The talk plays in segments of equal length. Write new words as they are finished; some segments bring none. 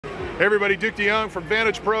Hey everybody, Duke DeYoung from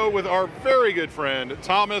Vantage Pro with our very good friend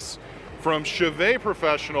Thomas from Chauvet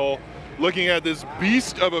Professional, looking at this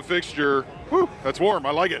beast of a fixture. Whew, that's warm, I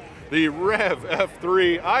like it. The Rêve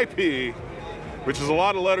F-3 IP, which is a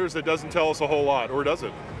lot of letters that doesn't tell us a whole lot, or does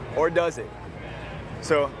it? Or does it?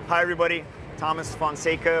 So, hi everybody, Thomas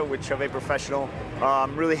Fonseca with Chauvet Professional.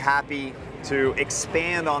 I'm really happy to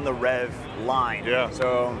expand on the Rêve line. Yeah.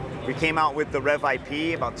 So, we came out with the Rêve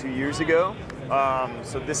IP about 2 years ago.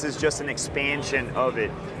 So this is just an expansion of it.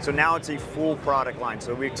 So now it's a full product line.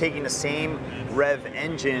 So we're taking the same Rêve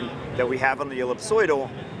engine that we have on the ellipsoidal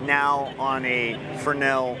now on a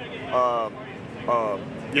Fresnel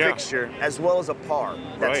fixture, as well as a par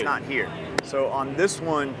that's not here. So on this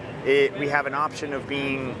one, we have an option of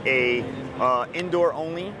being a indoor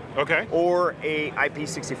only, or a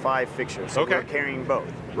IP65 fixture. So we're carrying both.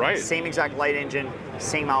 Right. Same exact light engine,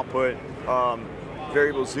 same output,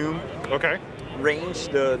 variable zoom. Range,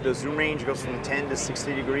 the zoom range goes from 10 to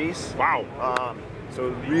 60 degrees. Wow. So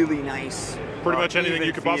really nice. Pretty much anything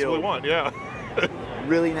you could possibly want, yeah.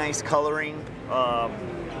 Really nice coloring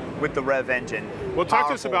with the Rêve engine. Well, talk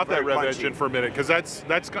to us about that Rêve engine for a minute, because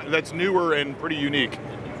that's newer and pretty unique.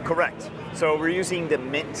 Correct. So we're using the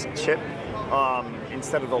mint chip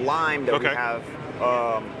instead of the lime that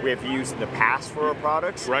we have used in the past for our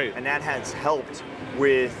products. Right. And that has helped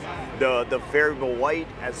with the variable white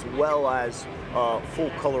as well as full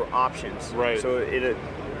color options. Right. So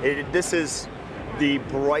this is the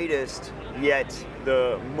brightest yet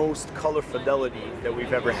the most color fidelity that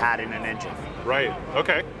we've ever had in an engine. Right.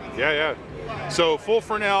 Okay. Yeah. So full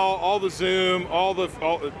Fresnel, all the zoom,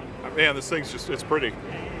 man, this thing's it's pretty.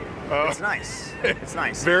 It's nice. It's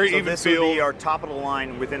nice. Very so even this feel. Would be our top of the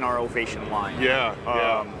line within our Ovation line.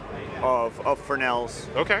 Of Fresnels.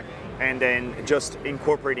 Okay. And then just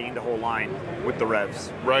incorporating the whole line with the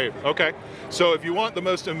Rêves. Right, okay. So if you want the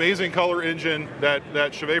most amazing color engine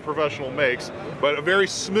that Chauvet Professional makes, but a very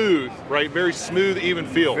smooth, right? Very smooth, even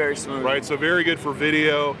feel. Very smooth. Right, so very good for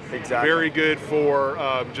video. Exactly. Very good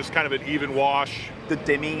for just kind of an even wash. The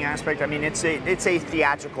dimming aspect, I mean, it's a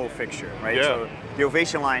theatrical fixture, right? Yeah. So the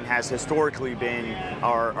Ovation line has historically been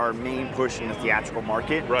our main push in the theatrical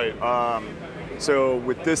market. Right. So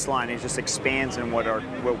with this line, it just expands in what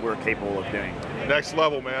we're capable of doing. Next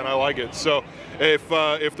level, man. I like it. So if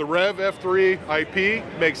the Rêve F-3 IP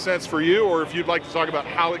makes sense for you, or if you'd like to talk about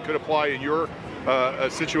how it could apply in your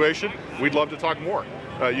situation, we'd love to talk more.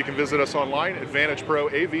 You can visit us online at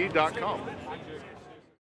VantageProAV.com.